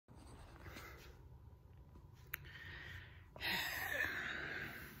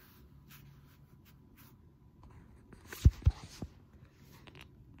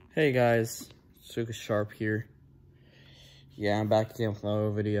Hey guys, Suka Sharp here. Yeah, I'm back again with another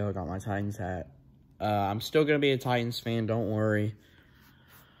video. I got my Titans hat. I'm still going to be a Titans fan, don't worry.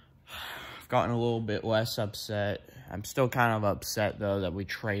 I've gotten a little bit less upset. I'm still kind of upset, though, that we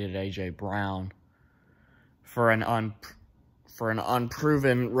traded A.J. Brown for an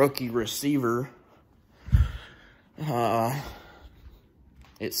unproven rookie receiver. It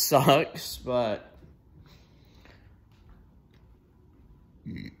sucks, but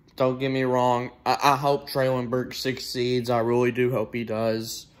don't get me wrong. I hope Treylon Burks succeeds. I really do hope he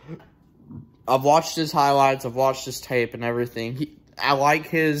does. I've watched his highlights. I've watched his tape and everything. I like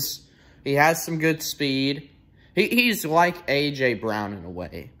his... He has some good speed. He's like A.J. Brown in a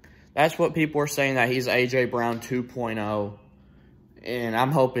way. That's what people are saying, that he's A.J. Brown 2.0. And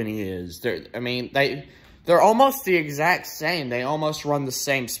I'm hoping he is. They're almost the exact same. They almost run the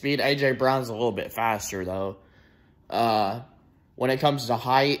same speed. A.J. Brown's a little bit faster, though. When it comes to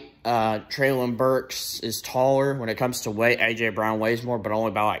height, Treylon Burks is taller. When it comes to weight, A.J. Brown weighs more, but only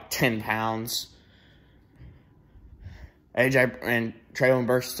by like 10 pounds. And Treylon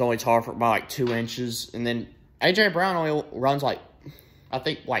Burks is only taller for by like 2 inches. And then A.J. Brown only runs like, I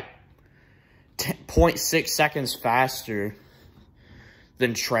think like 0.6 seconds faster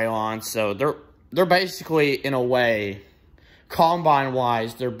than Treylon. So they're basically, in a way,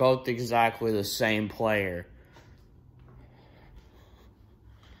 combine-wise, they're both exactly the same player.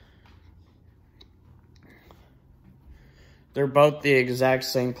 They're both the exact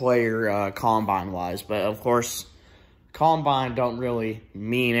same player combine-wise, but of course, combine don't really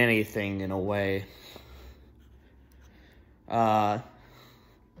mean anything in a way. I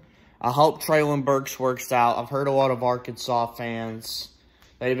hope Treylon Burks works out. I've heard a lot of Arkansas fans.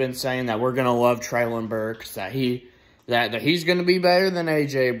 They've been saying that we're gonna love Treylon Burks, that he's gonna be better than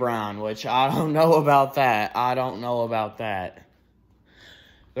A.J. Brown, which I don't know about that. I don't know about that.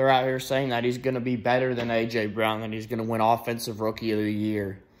 They're out here saying that he's going to be better than A.J. Brown, that he's going to win Offensive Rookie of the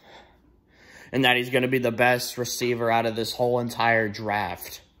Year, and that he's going to be the best receiver out of this whole entire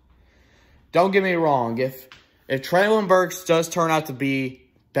draft. Don't get me wrong. If Treylon Burks does turn out to be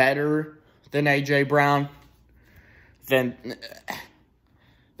better than A.J. Brown, then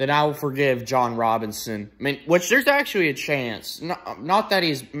I will forgive John Robinson. I mean, which there's actually a chance. Not that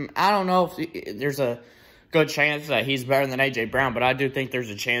he's... I don't know if there's a good chance that he's better than A.J. Brown, but I do think there's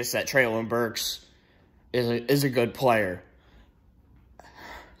a chance that Treylon Burks is a good player.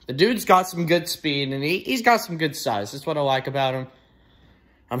 The dude's got some good speed, and he's got some good size. That's what I like about him.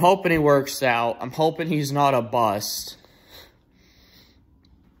 I'm hoping he works out. I'm hoping he's not a bust.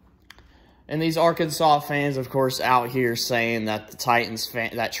 And these Arkansas fans, of course, out here saying that the Titans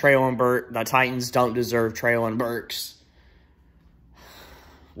don't deserve Treylon Burks.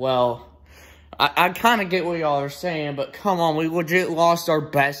 Well, I kind of get what y'all are saying, but come on, we legit lost our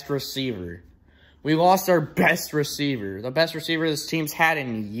best receiver. We lost our best receiver. The best receiver this team's had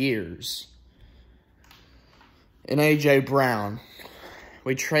in years. And A.J. Brown.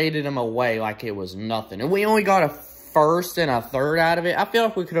 We traded him away like it was nothing. And we only got a first and a third out of it. I feel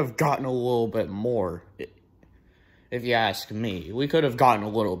like we could have gotten a little bit more, if you ask me. We could have gotten a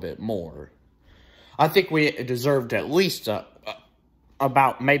little bit more. I think we deserved at least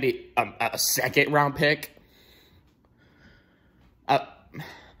about maybe a second-round pick.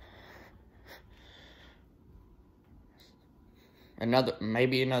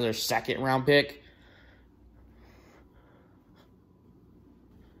 Maybe another second-round pick.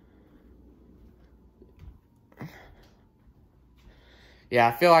 Yeah,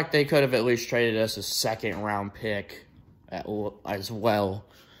 I feel like they could have at least traded us a second-round pick as well.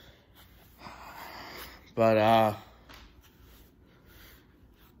 But,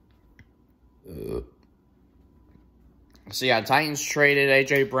 so yeah, Titans traded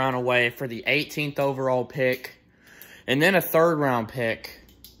A.J. Brown away for the 18th overall pick, and then a third-round pick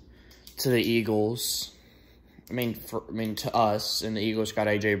to the Eagles. To us, and the Eagles got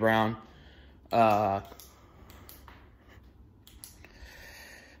A.J. Brown.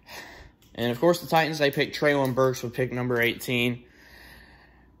 And of course, the Titans, they picked Treylon Burks with pick number 18.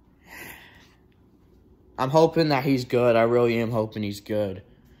 I'm hoping that he's good. I really am hoping he's good.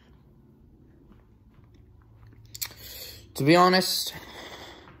 To be honest,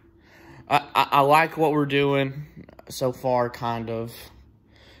 I like what we're doing so far, kind of.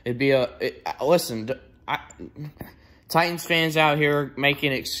 Titans fans out here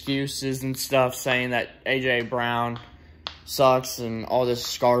making excuses and stuff, saying that A.J. Brown sucks and all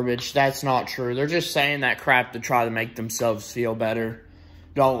this garbage. That's not true. They're just saying that crap to try to make themselves feel better.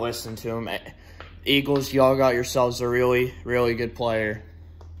 Don't listen to them. Eagles, y'all got yourselves a really, really good player.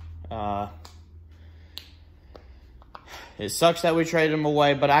 It sucks that we traded him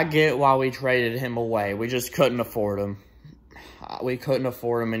away, but I get why we traded him away. We just couldn't afford him. We couldn't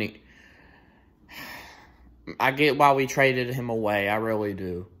afford him, and I get why we traded him away. I really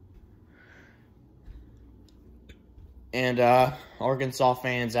do. And Arkansas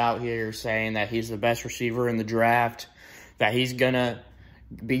fans out here saying that he's the best receiver in the draft, that he's going to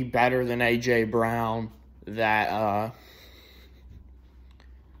be better than A.J. Brown, that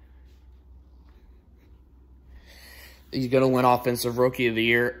he's going to win Offensive Rookie of the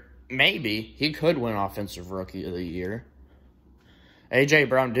Year. Maybe. He could win Offensive Rookie of the Year. A.J.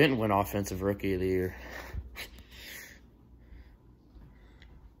 Brown didn't win Offensive Rookie of the Year.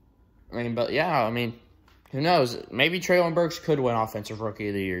 But yeah, who knows? Maybe Treylon Burks could win Offensive Rookie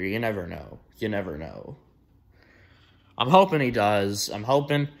of the Year. You never know. You never know. I'm hoping he does. I'm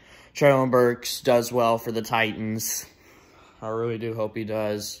hoping Treylon Burks does well for the Titans. I really do hope he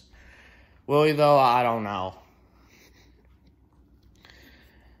does. Will he, though? I don't know.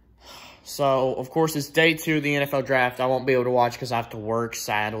 So, of course, it's day 2 of the NFL Draft. I won't be able to watch because I have to work,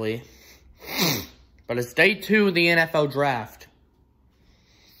 sadly. But it's day 2 of the NFL Draft.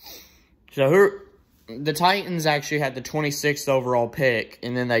 So, the Titans actually had the 26th overall pick,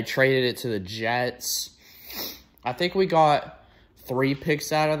 and then they traded it to the Jets. I think we got 3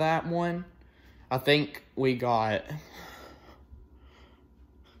 picks out of that one. I think we got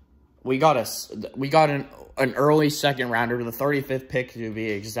an early second rounder, the 35th pick to be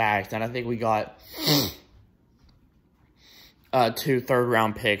exact, and I think we got 2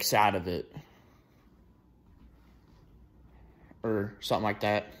 third-round picks out of it, or something like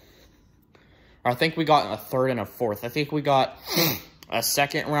that. Or I think we got a 3rd and a 4th. I think we got a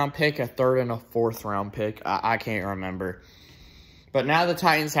 2nd-round pick, a 3rd and a 4th-round pick. I can't remember. But now the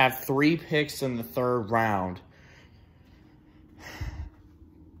Titans have 3 picks in the 3rd round.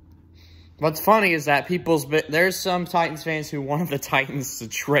 What's funny is that there's some Titans fans who wanted the Titans to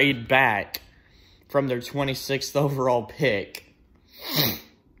trade back from their 26th overall pick.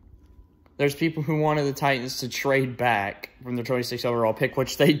 There's people who wanted the Titans to trade back from their 26th overall pick,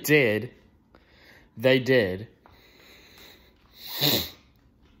 which they did. They did.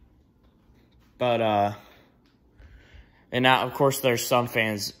 But, and now, of course, there's some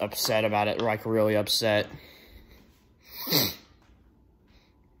fans upset about it, like really upset.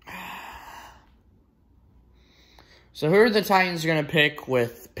 So who are the Titans going to pick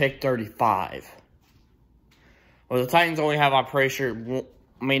with pick 35? Well, the Titans only have, I'm pretty sure,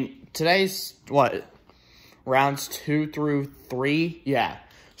 today's, what, rounds 2 through 3? Yeah.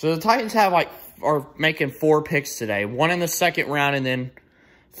 So the Titans are making 4 picks today. 1 in the 2nd round and then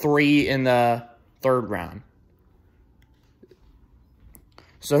 3 in the 3rd round.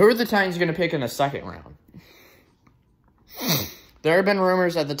 So who are the Titans going to pick in the 2nd round? There have been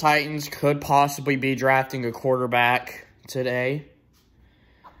rumors that the Titans could possibly be drafting a quarterback today.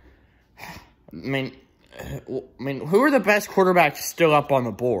 Who are the best quarterbacks still up on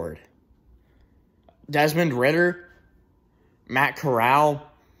the board? Desmond Ridder? Matt Corral?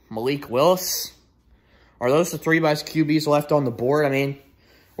 Malik Willis? Are those the 3 best QBs left on the board?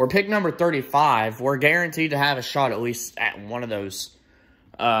 We're pick number 35. We're guaranteed to have a shot at least at one of those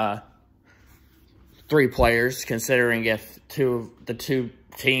 3 players, considering if the 2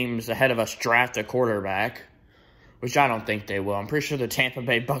 teams ahead of us draft a quarterback, which I don't think they will. I'm pretty sure the Tampa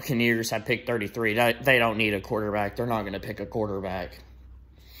Bay Buccaneers have picked 33. They don't need a quarterback. They're not going to pick a quarterback.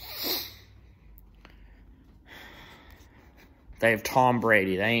 They have Tom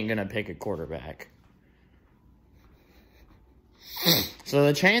Brady. They ain't going to pick a quarterback. So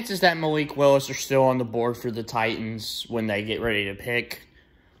the chances that Malik Willis are still on the board for the Titans when they get ready to pick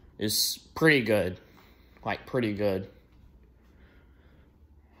is pretty good. Pretty good.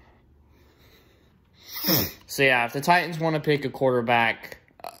 So, yeah, if the Titans want to pick a quarterback,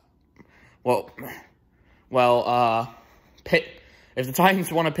 if the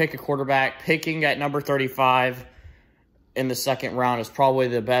Titans want to pick a quarterback, picking at number 35 in the 2nd round is probably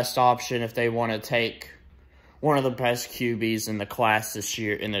the best option if they want to take one of the best QBs in the class this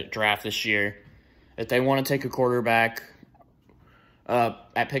year, in the draft this year. If they want to take a quarterback,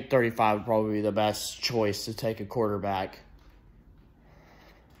 at pick 35 would probably be the best choice to take a quarterback.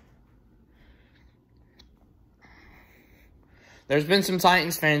 There's been some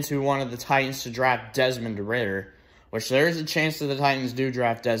Titans fans who wanted the Titans to draft Desmond Ridder, which there is a chance that the Titans do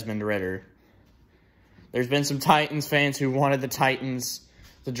draft Desmond Ridder. There's been some Titans fans who wanted the Titans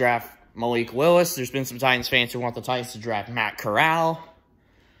to draft Malik Willis. There's been some Titans fans who want the Titans to draft Matt Corral.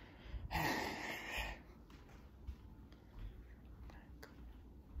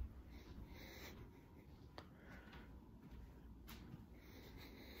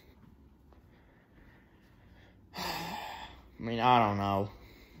 I mean, I don't know.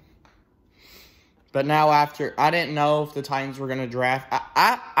 But now after, I didn't know if the Titans were going to draft.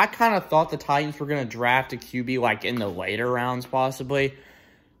 I kind of thought the Titans were going to draft a QB like in the later rounds possibly.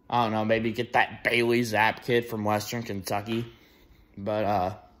 I don't know, maybe get that Bailey Zapp kid from Western Kentucky.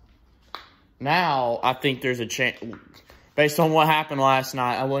 But now I think there's a chance. Based on what happened last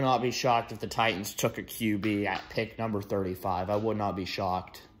night, I would not be shocked if the Titans took a QB at pick number 35. I would not be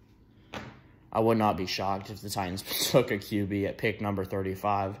shocked. I would not be shocked if the Titans took a QB at pick number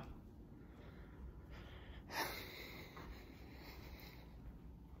 35.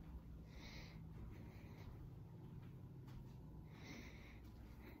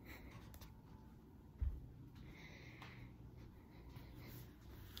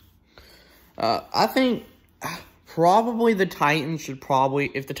 I think probably the Titans should probably,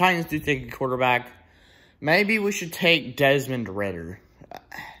 if the Titans do take a quarterback, maybe we should take Desmond Ridder.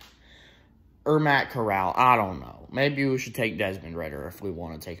 Or Matt Corral. I don't know. Maybe we should take Desmond Ridder if we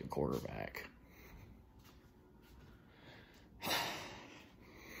want to take a quarterback.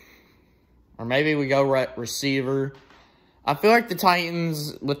 Or maybe we go receiver. I feel like the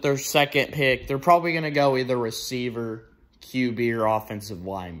Titans, with their second pick, they're probably going to go either receiver, QB, or offensive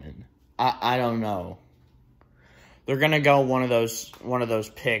lineman. I don't know. They're going to go one of those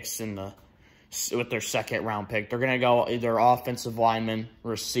picks with their second round pick. They're going to go either offensive lineman,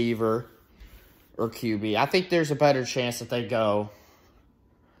 receiver, or QB. I think there's a better chance that they go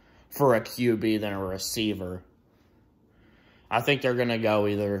for a QB than a receiver. I think they're going to go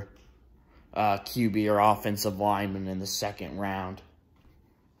either QB or offensive lineman in the second round.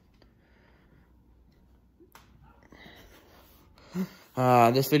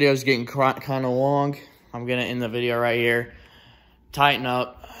 This video is getting kind of long. I'm going to end the video right here. Tighten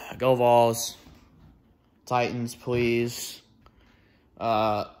up. Go Vols. Titans, please.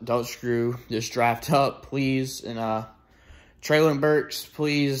 Don't screw this draft up, please. And Treylon Burks,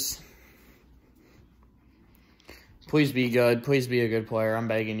 please. Please be good. Please be a good player. I'm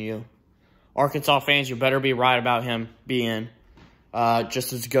begging you. Arkansas fans, you better be right about him being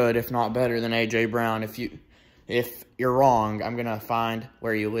just as good, if not better, than A.J. Brown. If you're wrong, I'm going to find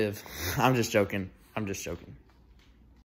where you live. I'm just joking. I'm just joking.